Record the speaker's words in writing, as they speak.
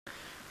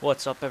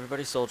What's up,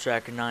 everybody? Soul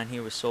Tracker 9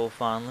 here with Soul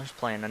Fondlers,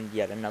 playing on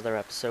yet another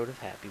episode of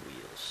Happy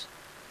Wheels.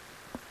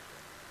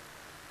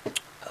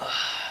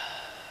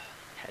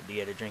 Had to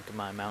get a drink of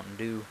my Mountain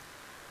Dew.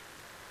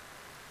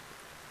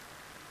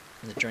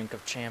 The drink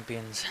of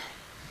champions.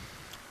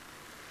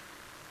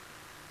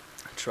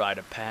 Try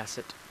to pass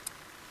it.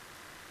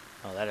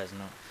 Oh, that has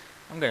no...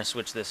 I'm going to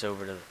switch this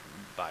over to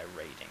by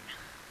rating.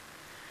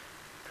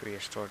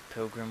 Prehistoric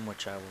Pilgrim,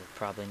 which I will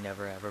probably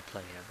never ever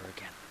play ever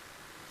again.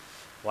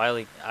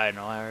 Wily, I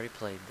know I already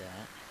played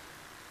that.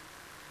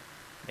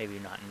 Maybe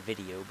not in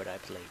video, but I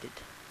played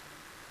it.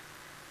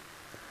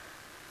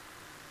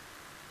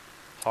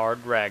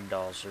 Hard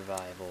Ragdoll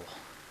Survival.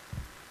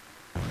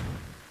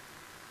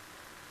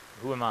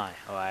 Who am I?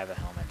 Oh, I have a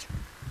helmet.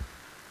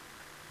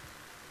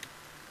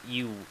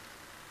 You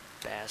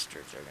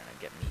bastards are gonna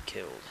get me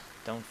killed.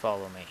 Don't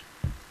follow me.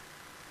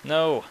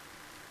 No!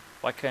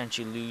 Why can't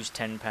you lose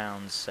 10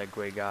 pounds,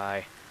 Segway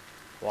guy?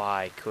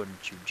 Why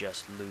couldn't you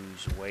just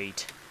lose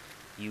weight?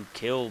 You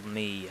killed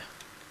me.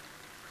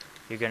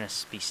 You're gonna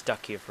be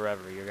stuck here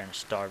forever. You're gonna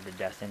starve to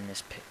death in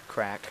this pit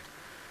crack.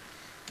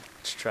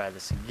 Let's try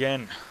this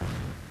again.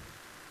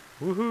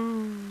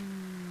 Woohoo!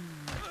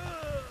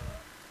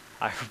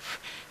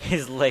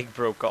 His leg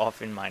broke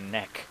off in my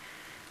neck.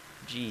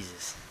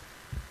 Jesus.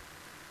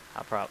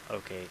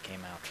 Okay, it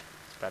came out. I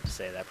was about to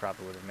say that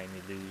probably would have made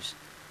me lose.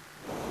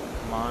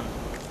 Come on.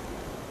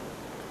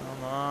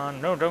 Come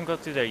on. No, don't go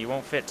through there. You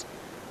won't fit.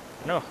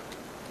 No.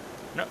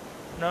 No.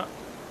 No.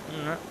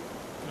 No.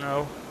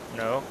 No.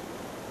 No.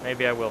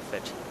 Maybe I will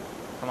fit.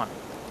 Come on.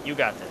 You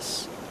got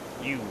this.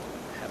 You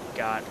have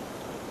got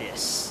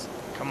this.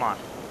 Come on.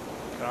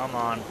 Come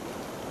on.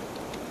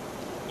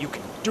 You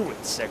can do it,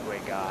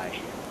 Segway guy.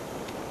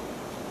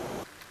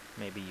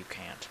 Maybe you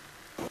can't.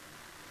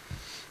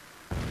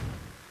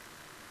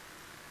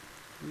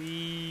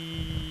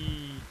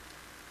 Whee!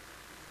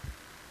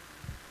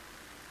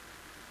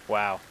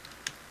 Wow.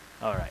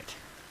 All right.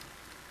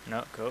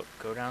 No, go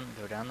down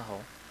the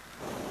hole.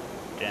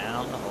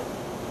 Down the hole.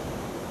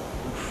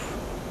 Oof.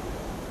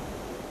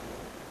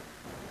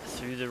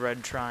 Through the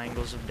red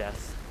triangles of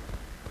death.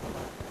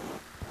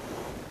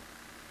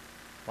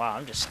 Wow,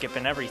 I'm just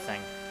skipping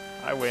everything.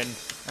 I win.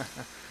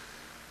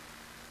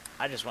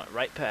 I just went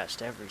right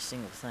past every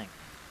single thing.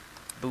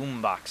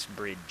 Boombox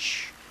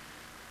Bridge.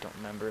 Don't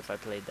remember if I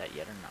played that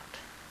yet or not.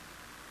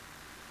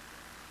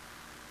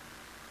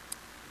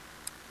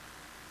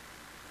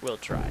 We'll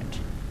try it.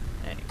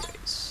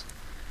 Anyways.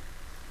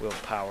 We'll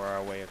power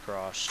our way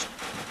across.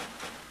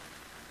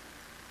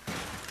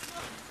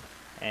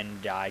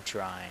 And die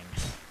trying.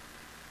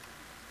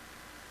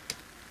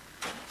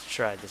 Let's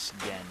try this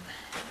again.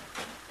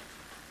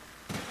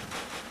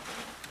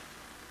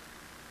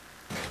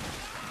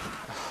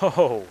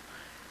 Oh,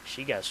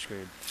 she got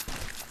screwed.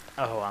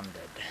 Oh, I'm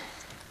dead.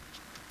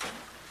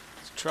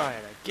 Let's try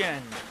it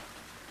again.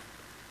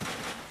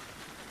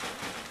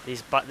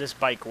 This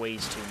bike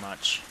weighs too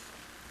much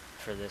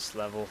for this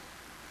level.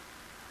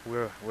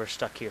 We're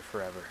stuck here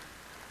forever.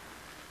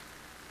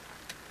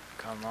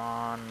 Come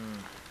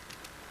on.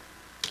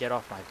 Get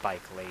off my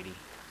bike, lady.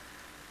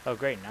 Oh,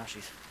 great, now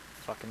she's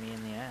fucking me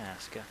in the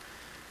ass.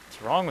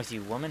 What's wrong with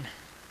you, woman?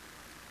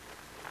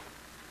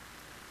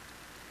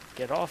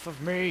 Get off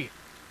of me!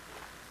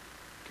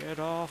 Get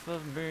off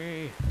of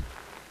me!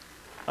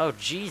 Oh,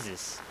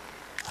 Jesus!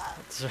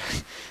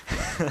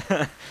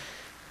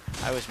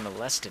 I was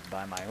molested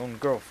by my own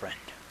girlfriend.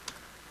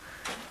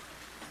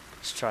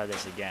 Let's try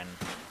this again.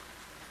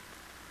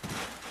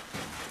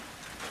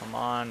 Come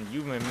on,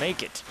 you may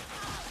make it!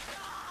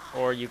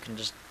 Or you can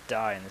just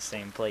die in the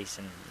same place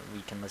and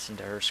we can listen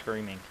to her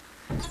screaming.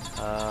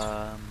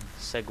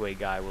 Segway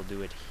guy will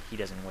do it. He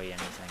doesn't weigh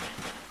anything.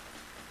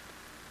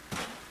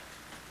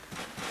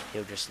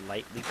 He'll just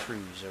lightly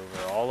cruise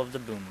over all of the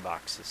boom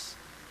boxes.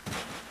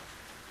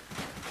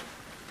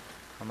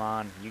 Come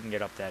on, you can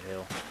get up that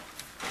hill.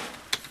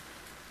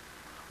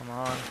 Come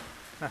on.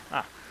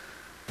 I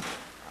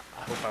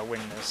hope I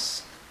win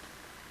this.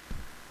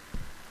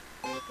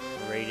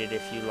 Rate it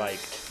if you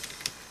liked.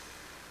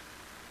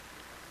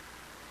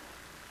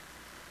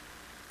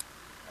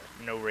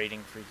 No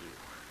rating for you.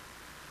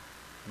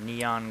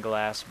 Neon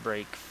glass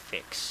brake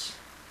fix.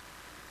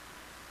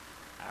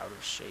 Out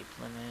of shape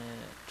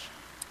limit.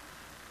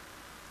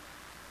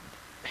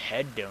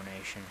 Head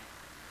donation.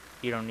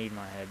 You don't need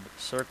my head.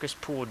 Circus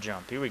pool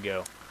jump. Here we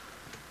go.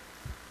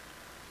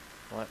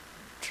 What?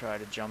 Try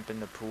to jump in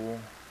the pool.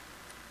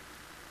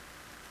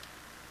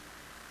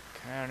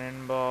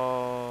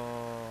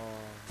 Cannonball.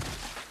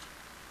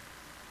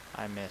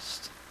 I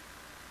missed.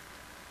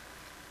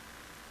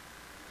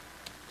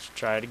 Let's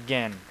try it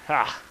again.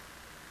 Ha!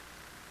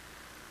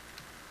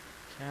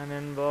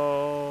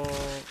 Cannonball.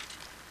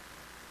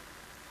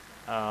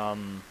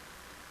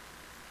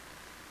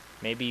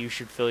 Maybe you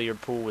should fill your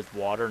pool with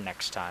water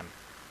next time,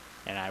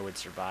 and I would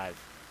survive,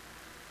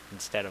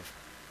 instead of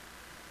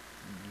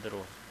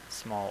little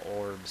small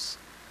orbs.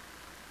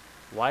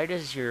 Why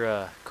does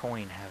your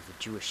coin have the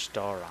Jewish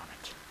star on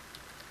it?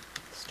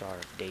 Star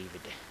of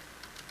David.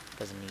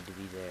 Doesn't need to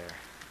be there.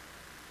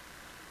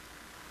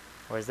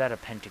 Or is that a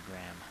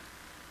pentagram?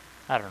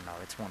 I don't know.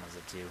 It's one of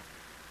the two.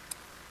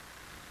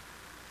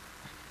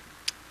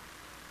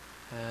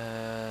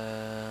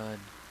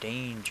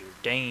 Danger,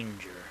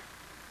 danger.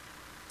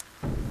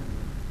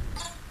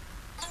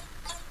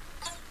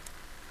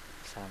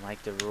 Sound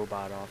like the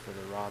robot off of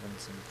the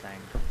Robinson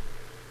thing.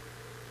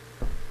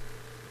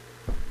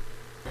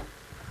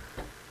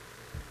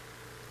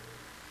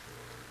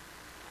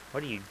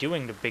 What are you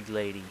doing to big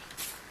lady?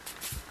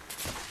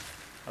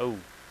 Oh.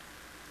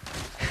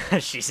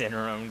 She's in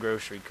her own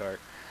grocery cart.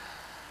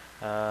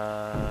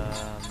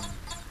 Let's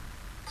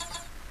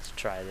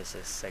try this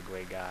as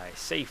segue guy.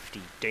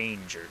 Safety,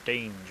 danger,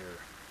 danger.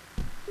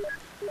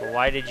 Well,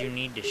 why did you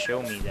need to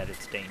show me that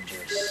it's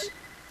dangerous?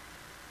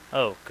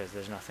 Oh, because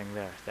there's nothing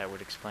there. That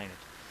would explain it.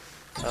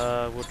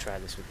 We'll try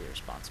this with the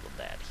irresponsible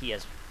dad. He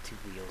has 2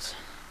 wheels.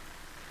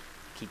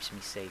 Keeps me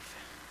safe.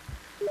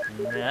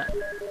 Nah.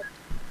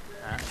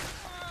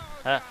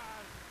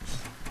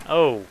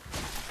 Oh,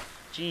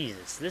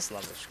 Jesus, this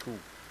level's cool.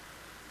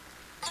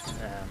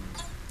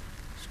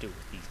 Let's do it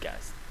with these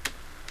guys.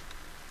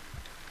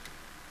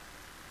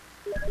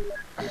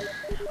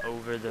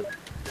 Over the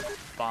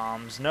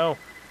bombs. No,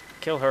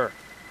 kill her.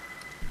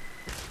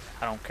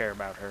 I don't care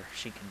about her.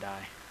 She can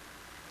die.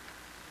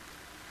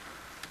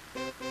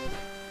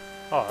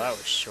 Oh, that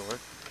was short.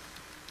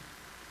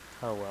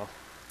 Oh well.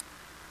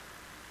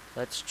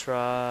 Let's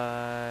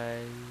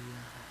try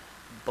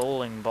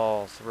bowling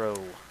ball throw.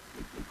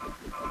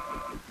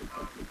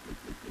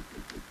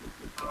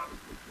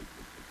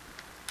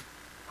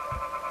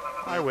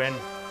 I win.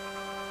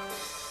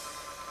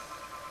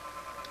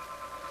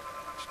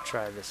 Let's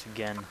try this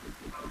again.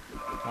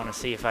 I want to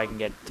see if I can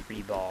get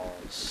 3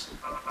 balls.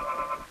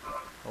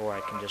 Or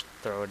I can just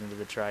throw it into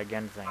the try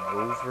again thing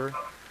over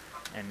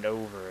and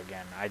over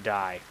again. I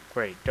die.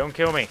 Great. Don't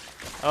kill me.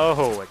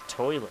 Oh, a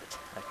toilet.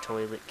 A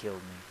toilet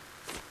killed me.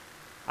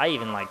 I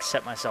even, like,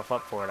 set myself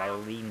up for it. I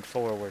leaned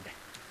forward.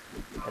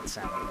 That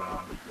sounded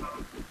wrong.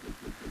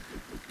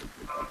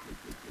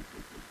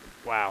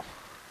 Wow.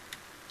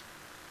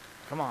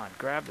 Come on,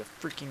 grab the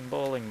freaking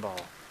bowling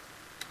ball.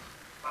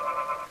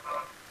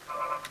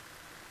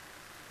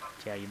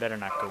 Yeah, you better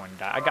not go and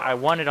die. I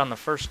won it on the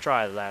first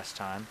try last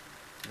time.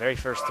 Very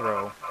first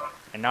throw.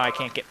 And now I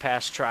can't get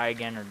past try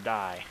again or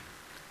die.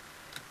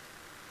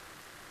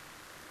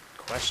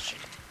 Question.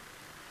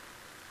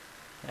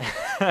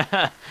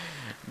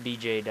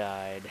 BJ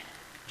died.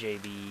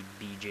 JB,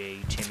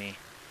 BJ, Timmy.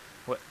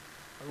 What?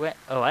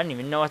 Oh, I didn't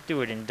even know I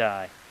threw it and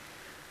die.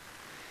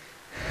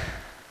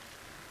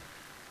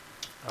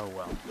 Oh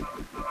well.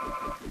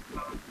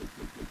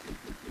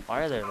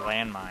 Why are there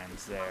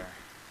landmines there?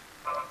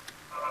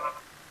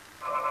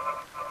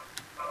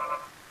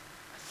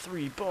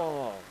 3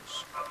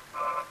 balls.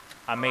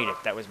 I made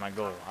it. That was my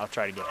goal. I'll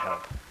try to get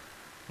help.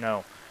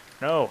 No.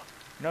 No.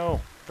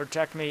 No.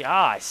 Protect me.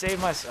 Ah, I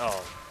saved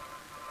myself.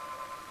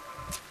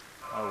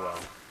 Oh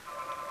well.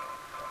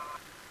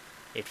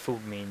 It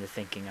fooled me into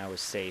thinking I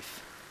was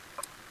safe.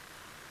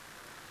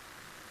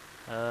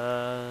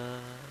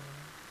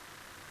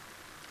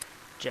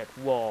 Jet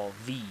Wall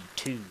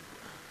V2.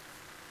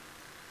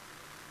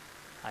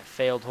 I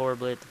failed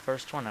horribly at the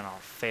first one, and I'll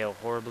fail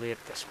horribly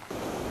at this one.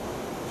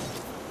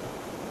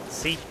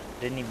 See?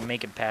 Didn't even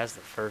make it past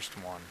the first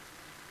one.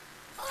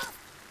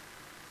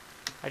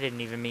 I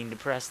didn't even mean to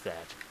press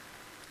that.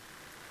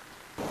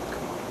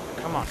 Come on.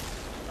 Come on.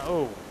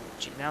 Oh,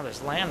 gee, now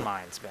there's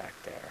landmines back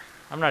there.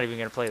 I'm not even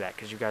going to play that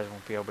because you guys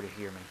won't be able to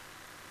hear me.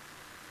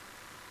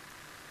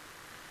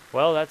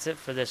 Well, that's it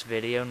for this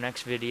video.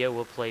 Next video,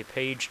 we'll play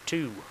page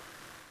 2.